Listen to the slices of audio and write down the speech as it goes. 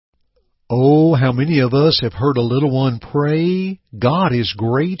Oh, how many of us have heard a little one pray, "God is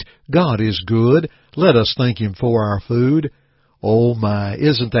great, God is good, let us thank Him for our food." Oh my,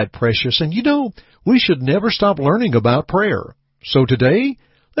 isn't that precious? And we should never stop learning about prayer. So today,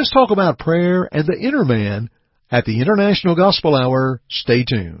 let's talk about prayer and the inner man at the International Gospel Hour. Stay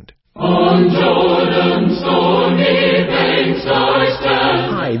tuned. On Jordan's stormy banks I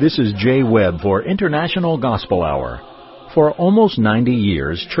stand. Hi, this is Jay Webb for International Gospel Hour. For almost 90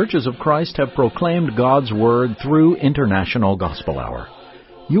 years, Churches of Christ have proclaimed God's Word through International Gospel Hour.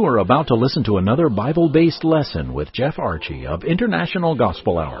 You are about to listen to another Bible-based lesson with Jeff Archie of International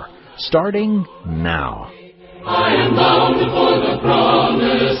Gospel Hour, starting now. I am bound for the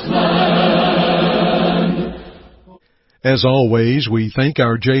promised land. As always, we thank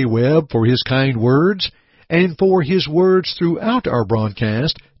our Jay Webb for his kind words and for his words throughout our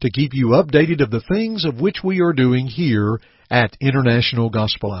broadcast to keep you updated of the things of which we are doing here at International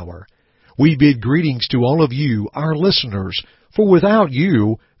Gospel Hour. We bid greetings to all of you, our listeners, for without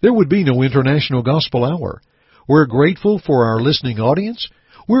you, there would be no International Gospel Hour. We're grateful for our listening audience.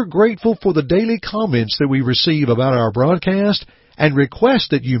 We're grateful for the daily comments that we receive about our broadcast and requests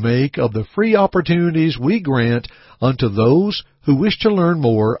that you make of the free opportunities we grant unto those who wish to learn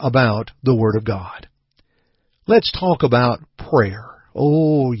more about the Word of God. Let's talk about prayer.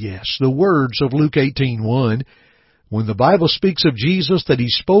 Oh, yes, the words of Luke 18:1, when the Bible speaks of Jesus that He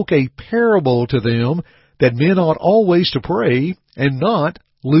spoke a parable to them that men ought always to pray and not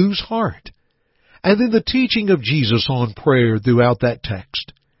lose heart. And then the teaching of Jesus on prayer throughout that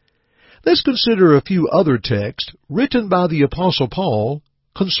text. Let's consider a few other texts written by the Apostle Paul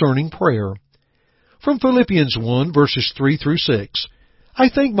concerning prayer. From Philippians 1, verses 3 through 6, I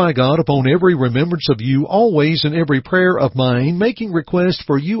thank my God upon every remembrance of you always in every prayer of mine, making request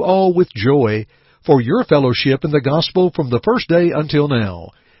for you all with joy, for your fellowship in the gospel from the first day until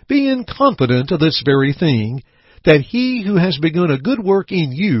now, being confident of this very thing, that He who has begun a good work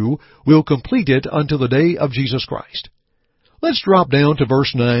in you will complete it until the day of Jesus Christ. Let's drop down to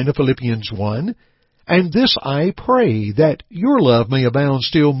verse 9 of Philippians 1. And this I pray, that your love may abound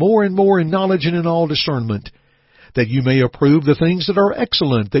still more and more in knowledge and in all discernment, that you may approve the things that are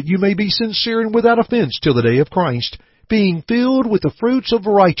excellent, that you may be sincere and without offense till the day of Christ, being filled with the fruits of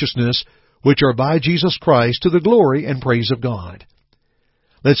righteousness, which are by Jesus Christ, to the glory and praise of God.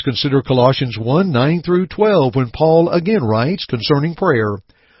 Let's consider Colossians 1, 9 through 12, when Paul again writes concerning prayer,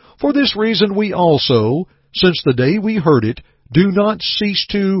 For this reason we also, since the day we heard it, do not cease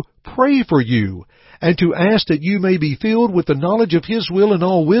to pray for you, and to ask that you may be filled with the knowledge of His will in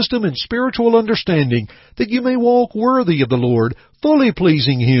all wisdom and spiritual understanding, that you may walk worthy of the Lord, fully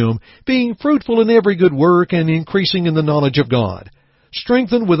pleasing Him, being fruitful in every good work and increasing in the knowledge of God,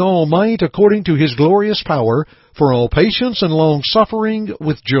 strengthened with all might according to His glorious power, for all patience and long-suffering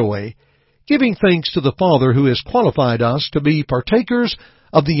with joy, giving thanks to the Father who has qualified us to be partakers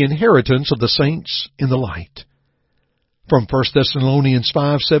of the inheritance of the saints in the light. From 1 Thessalonians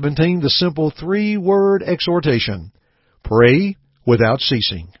 5:17, the simple three-word exhortation, pray without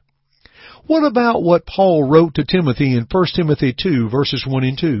ceasing. What about what Paul wrote to Timothy in 1 Timothy 2, verses 1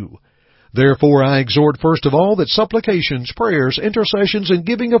 and 2? Therefore I exhort first of all that supplications, prayers, intercessions, and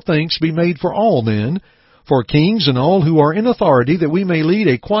giving of thanks be made for all men, for kings and all who are in authority, that we may lead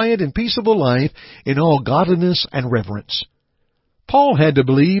a quiet and peaceable life in all godliness and reverence. Paul had to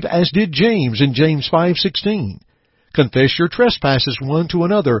believe, as did James in James 5:16. Confess your trespasses one to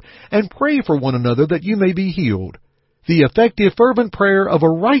another, and pray for one another that you may be healed. The effective, fervent prayer of a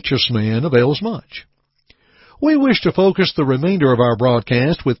righteous man avails much. We wish to focus the remainder of our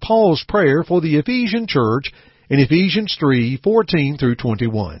broadcast with Paul's prayer for the Ephesian church in Ephesians 3:14 through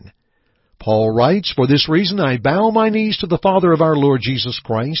 21. Paul writes, For this reason I bow my knees to the Father of our Lord Jesus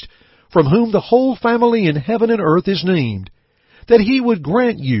Christ, from whom the whole family in heaven and earth is named, that He would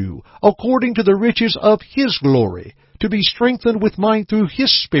grant you, according to the riches of His glory, to be strengthened with might through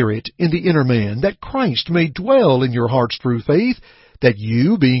His Spirit in the inner man, that Christ may dwell in your hearts through faith, that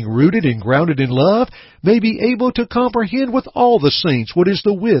you, being rooted and grounded in love, may be able to comprehend with all the saints what is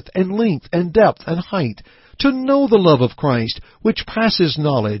the width and length and depth and height, to know the love of Christ, which passes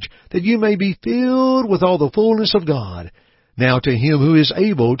knowledge, that you may be filled with all the fullness of God. Now to Him who is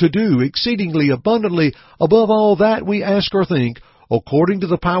able to do exceedingly abundantly above all that we ask or think, according to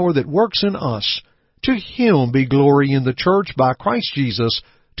the power that works in us, to Him be glory in the church by Christ Jesus,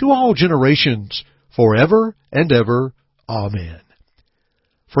 to all generations, forever and ever. Amen.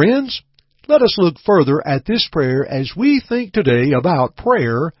 Friends, let us look further at this prayer as we think today about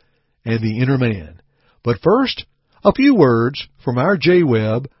prayer and the inner man. But first, a few words from our Jay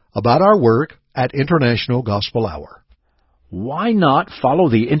Webb about our work at International Gospel Hour. Why not follow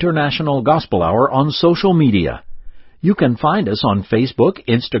the International Gospel Hour on social media? You can find us on Facebook,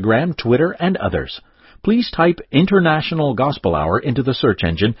 Instagram, Twitter, and others. Please type International Gospel Hour into the search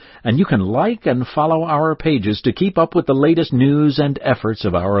engine, and you can like and follow our pages to keep up with the latest news and efforts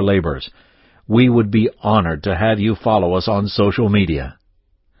of our labors. We would be honored to have you follow us on social media.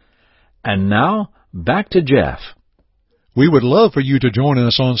 And now, back to Jeff. We would love for you to join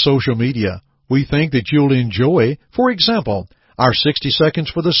us on social media. We think that you'll enjoy, for example, our 60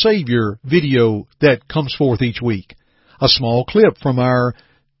 Seconds for the Savior video that comes forth each week, a small clip from our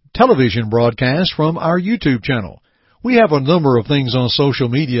television broadcast from our YouTube channel. We have a number of things on social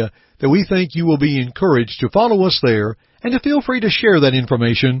media that we think you will be encouraged to follow us there and to feel free to share that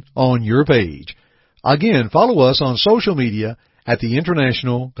information on your page. Again, follow us on social media at the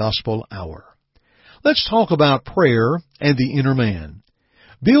International Gospel Hour. Let's talk about prayer and the inner man.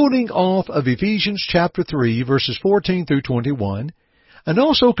 Building off of Ephesians chapter 3, verses 14 through 21, and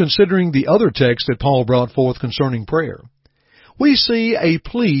also considering the other text that Paul brought forth concerning prayer, we see a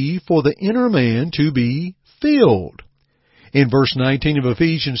plea for the inner man to be filled. In verse 19 of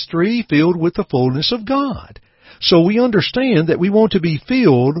Ephesians 3, filled with the fullness of God. So we understand that we want to be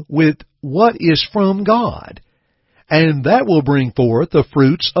filled with what is from God. And that will bring forth the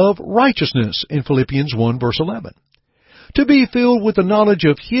fruits of righteousness in Philippians 1, verse 11. To be filled with the knowledge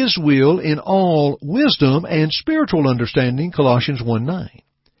of His will in all wisdom and spiritual understanding, Colossians 1:9.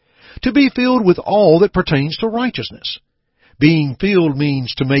 To be filled with all that pertains to righteousness. Being filled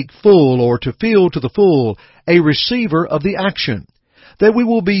means to make full or to fill to the full, a receiver of the action. That we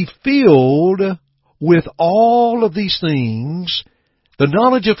will be filled with all of these things, the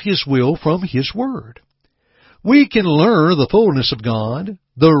knowledge of His will from His Word. We can learn the fullness of God,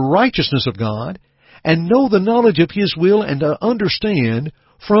 the righteousness of God, and know the knowledge of His will and to understand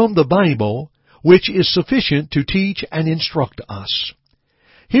from the Bible, which is sufficient to teach and instruct us.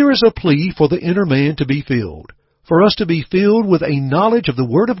 Here is a plea for the inner man to be filled, for us to be filled with a knowledge of the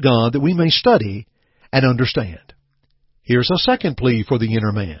Word of God that we may study and understand. Here's a second plea for the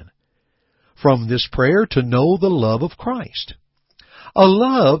inner man. From this prayer, to know the love of Christ. A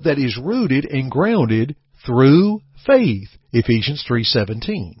love that is rooted and grounded through faith, Ephesians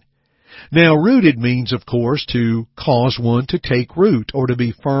 3:17. Now, rooted means, of course, to cause one to take root or to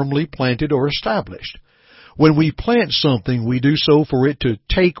be firmly planted or established. When we plant something, we do so for it to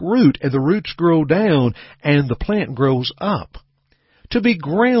take root, and the roots grow down and the plant grows up. To be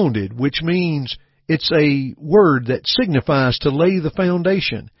grounded, which means it's a word that signifies to lay the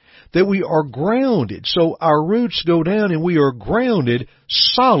foundation, that we are grounded, so our roots go down and we are grounded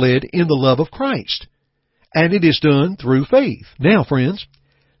solid in the love of Christ. And it is done through faith. Now, friends,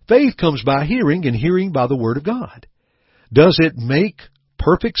 faith comes by hearing, and hearing by the Word of God. Does it make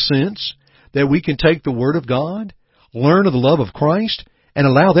perfect sense that we can take the Word of God, learn of the love of Christ, and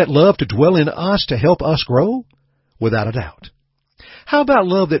allow that love to dwell in us to help us grow? Without a doubt. How about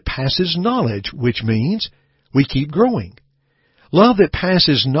love that passes knowledge, which means we keep growing? Love that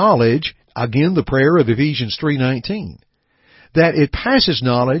passes knowledge, again the prayer of Ephesians 3:19, that it passes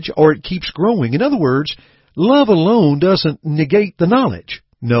knowledge or it keeps growing. In other words, love alone doesn't negate the knowledge.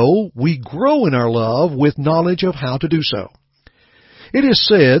 No, we grow in our love with knowledge of how to do so. It is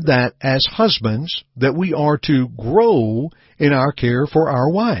said that as husbands, that we are to grow in our care for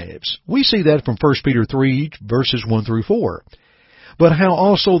our wives. We see that from 1 Peter 3, verses 1 through 4. But how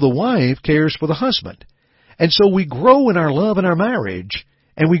also the wife cares for the husband. And so we grow in our love in our marriage,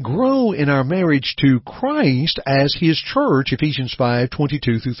 and we grow in our marriage to Christ as His church, Ephesians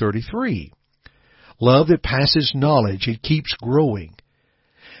 5:22 through 33. Love that passes knowledge, it keeps growing.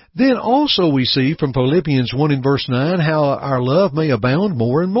 Then also we see from Philippians 1 and verse 9 how our love may abound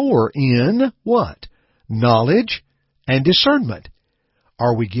more and more in what? Knowledge and discernment.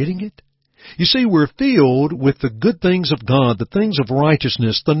 Are we getting it? You see, we're filled with the good things of God, the things of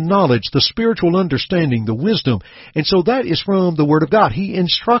righteousness, the knowledge, the spiritual understanding, the wisdom. And so that is from the Word of God. He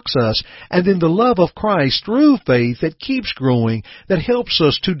instructs us. And then the love of Christ through faith that keeps growing, that helps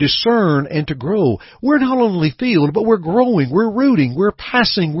us to discern and to grow. We're not only filled, but we're growing, we're rooting, we're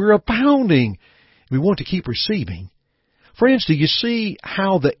passing, we're abounding. We want to keep receiving. Friends, do you see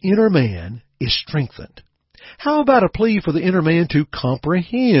how the inner man is strengthened? How about a plea for the inner man to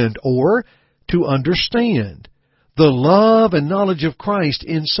comprehend or to understand the love and knowledge of Christ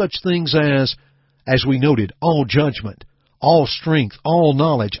in such things as we noted, all judgment, all strength, all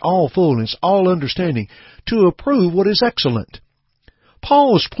knowledge, all fullness, all understanding, to approve what is excellent?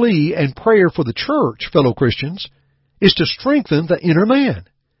 Paul's plea and prayer for the church, fellow Christians, is to strengthen the inner man,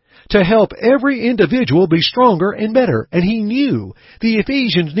 to help every individual be stronger and better. And he knew the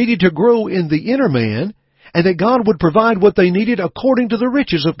Ephesians needed to grow in the inner man, and that God would provide what they needed according to the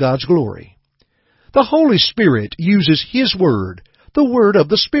riches of God's glory. The Holy Spirit uses His Word, the Word of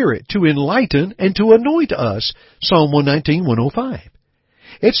the Spirit, to enlighten and to anoint us, Psalm 119, 105.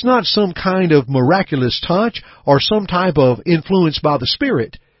 It's not some kind of miraculous touch or some type of influence by the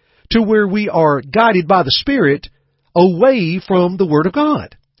Spirit to where we are guided by the Spirit away from the Word of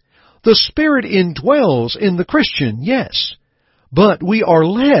God. The Spirit indwells in the Christian, yes, but we are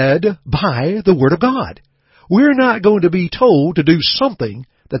led by the Word of God. We're not going to be told to do something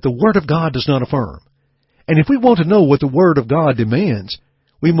that the Word of God does not affirm. And if we want to know what the Word of God demands,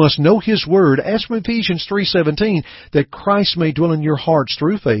 we must know His Word, as from Ephesians 3:17, that Christ may dwell in your hearts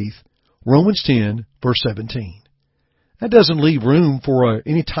through faith, Romans 10, verse 17. That doesn't leave room for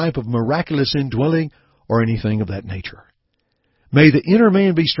any type of miraculous indwelling or anything of that nature. May the inner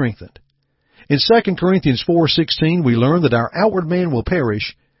man be strengthened. In 2 Corinthians 4:16, we learn that our outward man will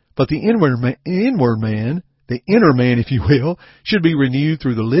perish, but the inner man, if you will, should be renewed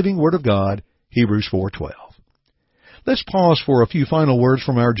through the living Word of God, Hebrews 4:12. Let's pause for a few final words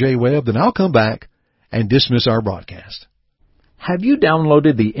from our J. Webb, then I'll come back and dismiss our broadcast. Have you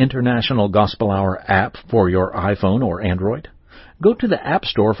downloaded the International Gospel Hour app for your iPhone or Android? Go to the App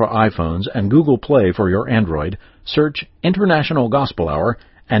Store for iPhones and Google Play for your Android, search International Gospel Hour,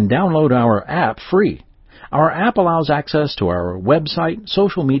 and download our app free. Our app allows access to our website,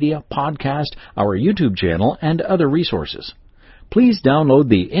 social media, podcast, our YouTube channel, and other resources. Please download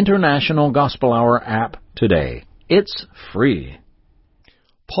the International Gospel Hour app today. It's free.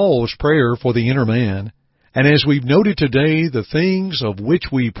 Paul's prayer for the inner man, and as we've noted today, the things of which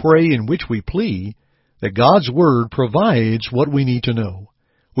we pray and which we plead, that God's Word provides what we need to know.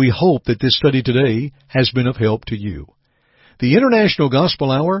 We hope that this study today has been of help to you. The International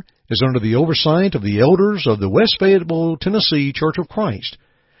Gospel Hour is under the oversight of the elders of the West Fayetteville, Tennessee Church of Christ,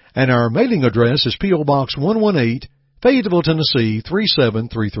 and our mailing address is P.O. Box 118, Fayetteville, Tennessee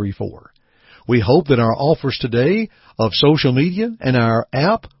 37334. We hope that our offers today of social media and our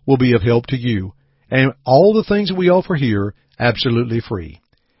app will be of help to you, and all the things that we offer here absolutely free.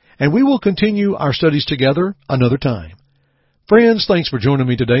 And we will continue our studies together another time. Friends, thanks for joining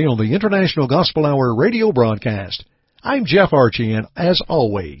me today on the International Gospel Hour radio broadcast. I'm Jeff Archie, and as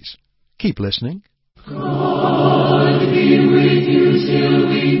always, keep listening. God be with you till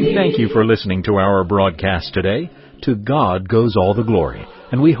we meet. Thank you for listening to our broadcast today. To God goes all the glory,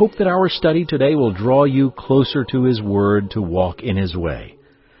 and we hope that our study today will draw you closer to His Word to walk in His way.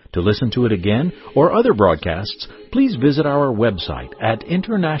 To listen to it again or other broadcasts, please visit our website at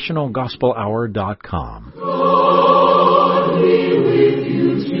internationalgospelhour.com. God be with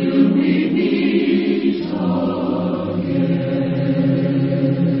you till